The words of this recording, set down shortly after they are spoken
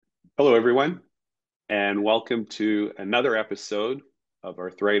Hello, everyone, and welcome to another episode of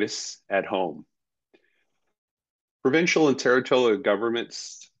Arthritis at Home. Provincial and territorial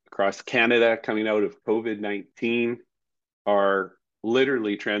governments across Canada coming out of COVID-19 are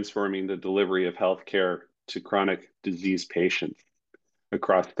literally transforming the delivery of healthcare to chronic disease patients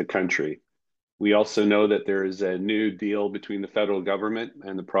across the country. We also know that there is a new deal between the federal government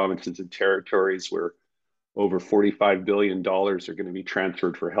and the provinces and territories where over $45 billion are going to be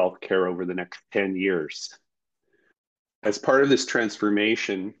transferred for healthcare over the next 10 years. As part of this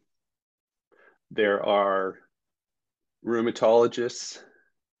transformation, there are rheumatologists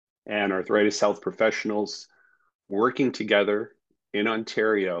and arthritis health professionals working together in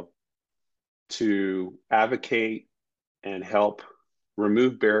Ontario to advocate and help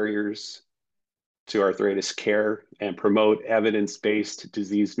remove barriers to arthritis care and promote evidence-based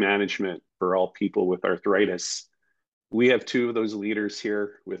disease management for all people with arthritis. We have two of those leaders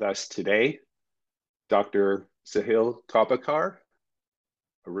here with us today, Dr. Sahil Kopakar,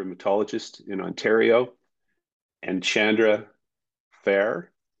 a rheumatologist in Ontario, and Chandra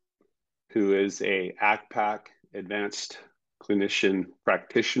Fair, who is a ACPAC advanced clinician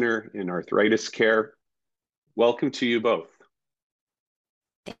practitioner in arthritis care. Welcome to you both.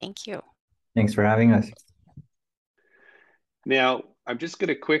 Thank you. Thanks for having us. Now, I'm just going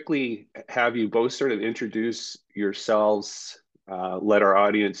to quickly have you both sort of introduce yourselves, let our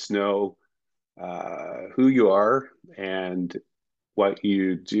audience know who you are and what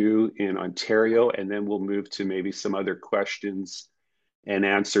you do in Ontario, and then we'll move to maybe some other questions and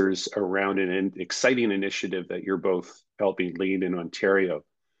answers around an exciting initiative that you're both helping lead in Ontario.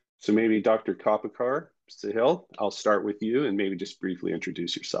 So maybe Dr. Kopakar, Sahil, I'll start with you and maybe just briefly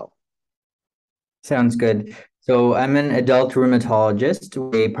introduce yourself. Sounds good. So I'm an adult rheumatologist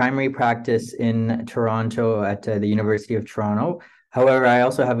with a primary practice in Toronto at the University of Toronto. However, I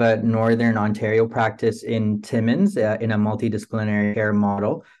also have a Northern Ontario practice in Timmins in a multidisciplinary care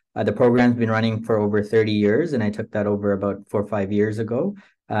model. The program's been running for over 30 years, and I took that over about 4 or 5 years ago,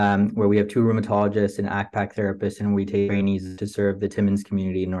 where we have two rheumatologists and ACPAC therapists, and we take trainees to serve the Timmins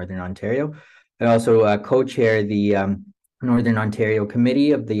community in Northern Ontario. I also co-chair the Northern Ontario Committee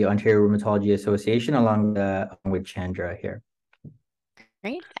of the Ontario Rheumatology Association, along with Chandra here.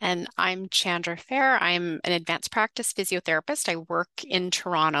 Great. And I'm Chandra Fair. I'm an advanced practice physiotherapist. I work in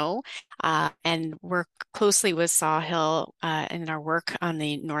Toronto and work closely with Sahil in our work on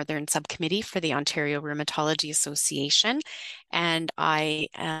the Northern Subcommittee for the Ontario Rheumatology Association. And I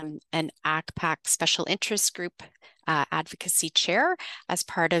am an ACPAC Special Interest Group Advocacy Chair as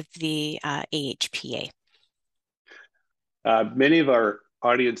part of the AHPA. Many of our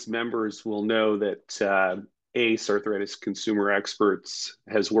audience members will know that ACE, Arthritis Consumer Experts,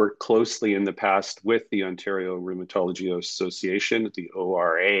 has worked closely in the past with the Ontario Rheumatology Association, the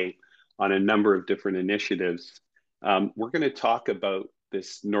ORA, on a number of different initiatives. We're going to talk about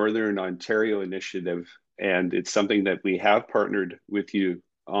this Northern Ontario initiative, and it's something that we have partnered with you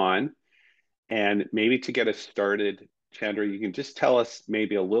on. And maybe to get us started, Chandra, you can just tell us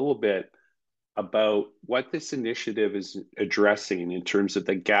maybe a little bit about what this initiative is addressing in terms of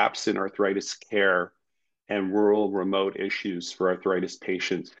the gaps in arthritis care and rural remote issues for arthritis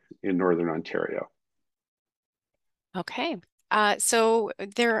patients in Northern Ontario. Okay. So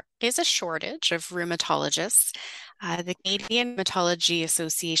there is a shortage of rheumatologists. The Canadian Rheumatology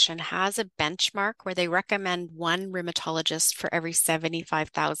Association has a benchmark where they recommend one rheumatologist for every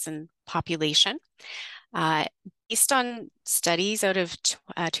 75,000 population. Based on studies out of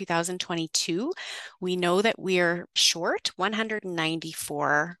 2022, we know that we're short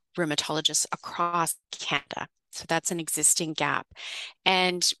 194 rheumatologists across Canada. So that's an existing gap.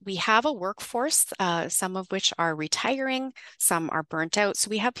 And we have a workforce, some of which are retiring, some are burnt out. So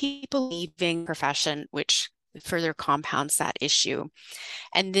we have people leaving the profession, which further compounds that issue.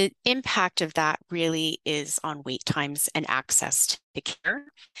 And the impact of that really is on wait times and access to care.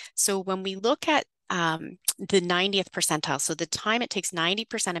 So when we look at the 90th percentile, so the time it takes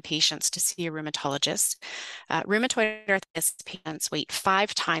 90% of patients to see a rheumatologist, rheumatoid arthritis patients wait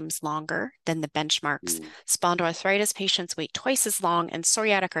 5 times longer than the benchmarks. Spondyloarthritis patients wait twice as long, and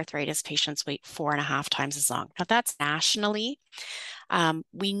psoriatic arthritis patients wait 4.5 times as long. Now that's nationally.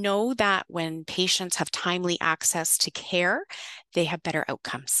 We know that when patients have timely access to care, they have better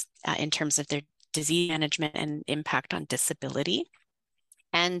outcomes in terms of their disease management and impact on disability.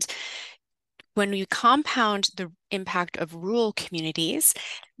 And when you compound the impact of rural communities,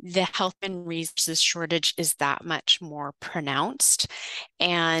 the health and resources shortage is that much more pronounced.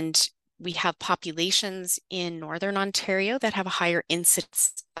 And we have populations in Northern Ontario that have a higher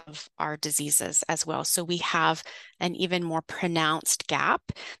incidence of our diseases as well. So we have an even more pronounced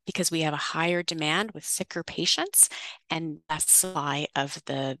gap because we have a higher demand with sicker patients and less supply of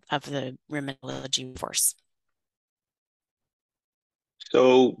the rheumatology force.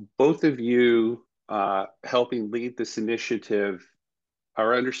 So both of you helping lead this initiative,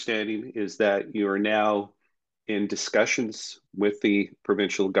 our understanding is that you are now in discussions with the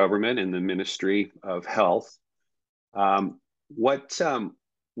provincial government and the Ministry of Health. Um, what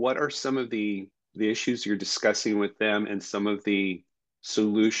what are some of the issues you're discussing with them and some of the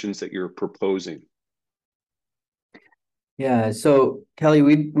solutions that you're proposing? Yeah, so Kelly,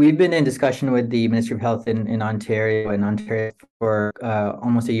 we've been in discussion with the Ministry of Health in Ontario for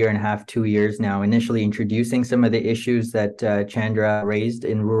almost a year and a half, 2 years now. Initially introducing some of the issues that Chandra raised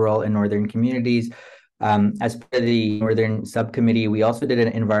in rural and northern communities. As part of the Northern Subcommittee, we also did an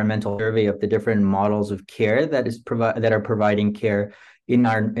environmental survey of the different models of care that are providing care in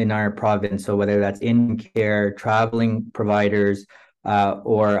our province. So whether that's in care, traveling providers,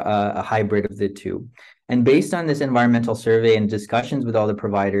 or a hybrid of the two. And based on this environmental survey and discussions with all the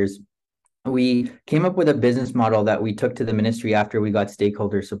providers, we came up with a business model that we took to the ministry after we got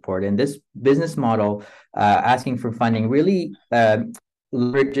stakeholder support. And this business model, asking for funding, really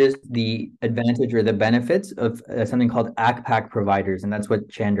leverages the advantage or the benefits of something called ACPAC providers. And that's what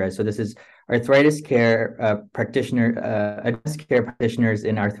Chandra is. So this is arthritis care advanced care practitioners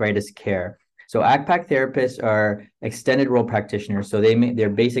in arthritis care. So ACPAC therapists are extended role practitioners. So their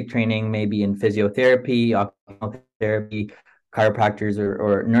basic training may be in physiotherapy, occupational therapy, chiropractors,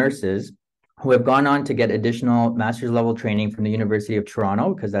 or nurses who have gone on to get additional master's level training from the University of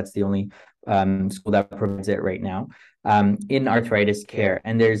Toronto, because that's the only school that provides it right now, in arthritis care.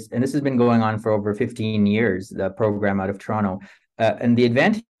 And this has been going on for over 15 years, the program out of Toronto. And the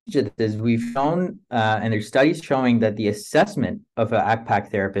advantage of this is we've shown, and there's studies showing that the assessment of an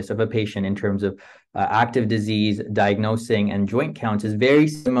ACPAC therapist of a patient in terms of active disease, diagnosing, and joint counts is very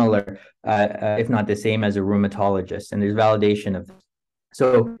similar, if not the same, as a rheumatologist. And there's validation of this.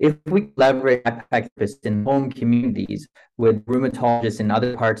 So if we leverage ACPAC therapists in home communities with rheumatologists in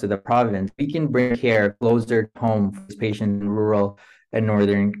other parts of the province, we can bring care closer to home for patients in rural and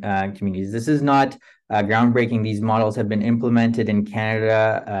northern communities. This is not groundbreaking. These models have been implemented in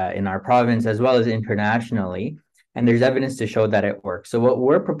Canada, in our province, as well as internationally. And there's evidence to show that it works. So what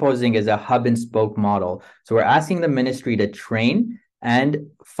we're proposing is a hub and spoke model. So we're asking the ministry to train and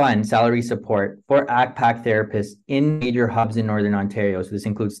fund salary support for ACPAC therapists in major hubs in Northern Ontario. So this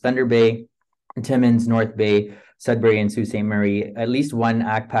includes Thunder Bay, Timmins, North Bay, Sudbury, and Sault Ste. Marie, at least one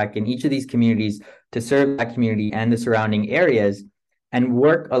ACPAC in each of these communities to serve that community and the surrounding areas, and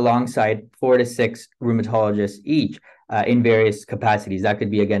work alongside 4 to 6 rheumatologists each in various capacities. That could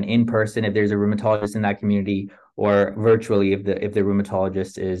be, again, in person if there's a rheumatologist in that community, or virtually if the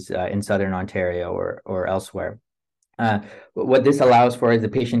rheumatologist is in Southern Ontario or elsewhere. What this allows for is the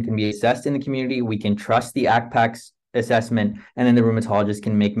patient can be assessed in the community. We can trust the ACPAC's assessment, and then the rheumatologist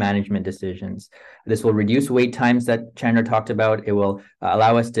can make management decisions. This will reduce wait times that Chandra talked about. It will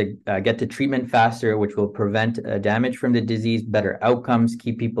allow us to get to treatment faster, which will prevent damage from the disease, better outcomes,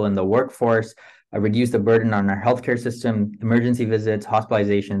 keep people in the workforce, reduce the burden on our healthcare system, emergency visits,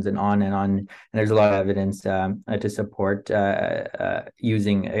 hospitalizations, and on and on. And there's a lot of evidence to support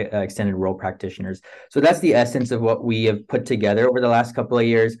using extended role practitioners. So that's the essence of what we have put together over the last couple of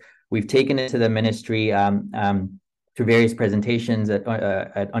years. We've taken it to the ministry through various presentations at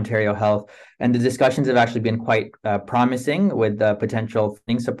Ontario Health, and the discussions have actually been quite promising, with potential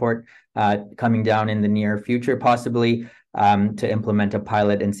funding support coming down in the near future, possibly, to implement a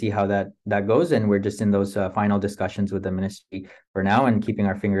pilot and see how that goes. And we're just in those final discussions with the ministry for now, and keeping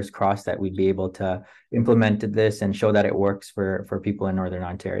our fingers crossed that we'd be able to implement this and show that it works for people in Northern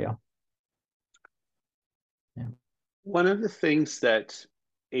Ontario. Yeah. One of the things that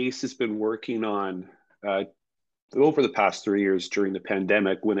ACE has been working on over the past 3 years during the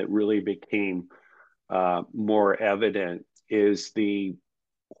pandemic, when it really became more evident, is the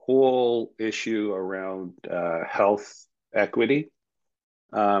whole issue around health equity,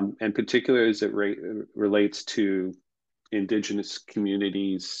 and particularly as it relates to Indigenous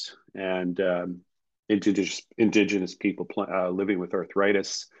communities and Indigenous people living with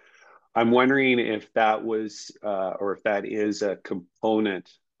arthritis. I'm wondering if that was or if that is a component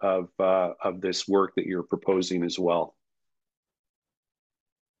of this work that you're proposing as well.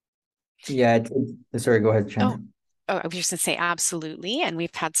 Yeah, sorry, go ahead, Chandra. Oh, I was just going to say absolutely. And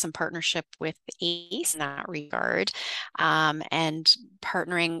we've had some partnership with ACE in that regard, and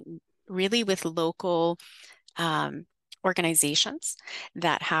partnering really with local organizations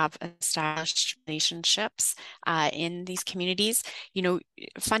that have established relationships in these communities. You know,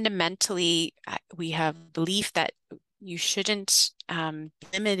 fundamentally, we have belief that you shouldn't be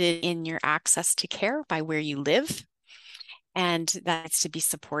limited in your access to care by where you live, and that needs to be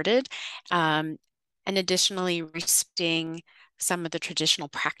supported. And additionally, respecting some of the traditional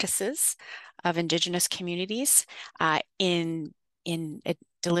practices of Indigenous communities in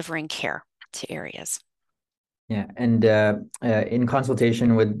delivering care to areas. Yeah, and in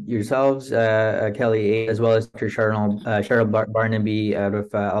consultation with yourselves, Kelly, as well as Dr. Cheryl Barnaby out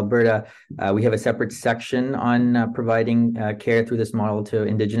of Alberta, we have a separate section on providing care through this model to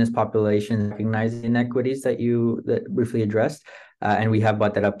Indigenous populations, recognizing inequities that you briefly addressed. And we have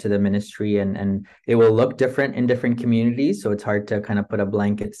brought that up to the ministry, and it will look different in different communities. So it's hard to kind of put a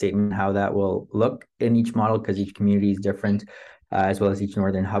blanket statement how that will look in each model because each community is different. As well as each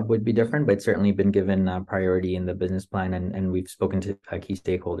northern hub would be different, but it's certainly been given priority in the business plan, and we've spoken to key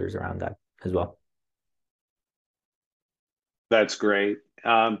stakeholders around that as well. That's great.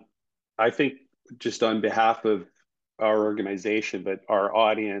 I think just on behalf of our organization, but our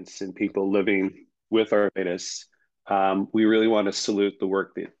audience and people living with arthritis, we really want to salute the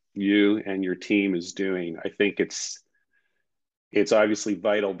work that you and your team is doing. I think it's obviously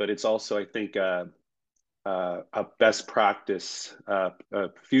vital, but it's also, I think, a best practice, a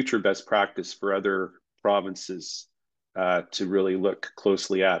future best practice for other provinces to really look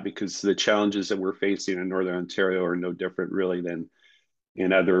closely at, because the challenges that we're facing in Northern Ontario are no different really than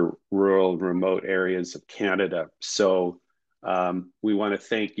in other rural, remote areas of Canada. So we want to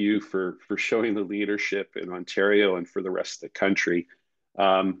thank you for showing the leadership in Ontario and for the rest of the country.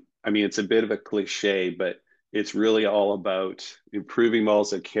 I mean, it's a bit of a cliche, but it's really all about improving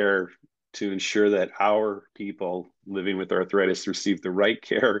models of care to ensure that our people living with arthritis receive the right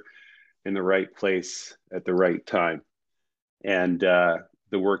care in the right place at the right time. And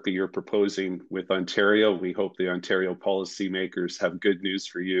the work that you're proposing with Ontario, we hope the Ontario policymakers have good news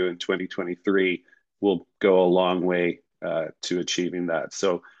for you in 2023, will go a long way to achieving that.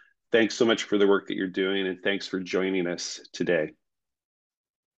 So thanks so much for the work that you're doing, and thanks for joining us today.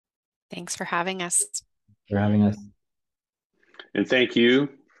 Thanks for having us. For having us. And thank you,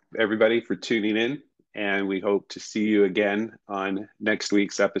 everybody, for tuning in. And we hope to see you again on next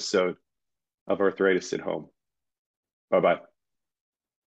week's episode of Arthritis at Home. Bye-bye.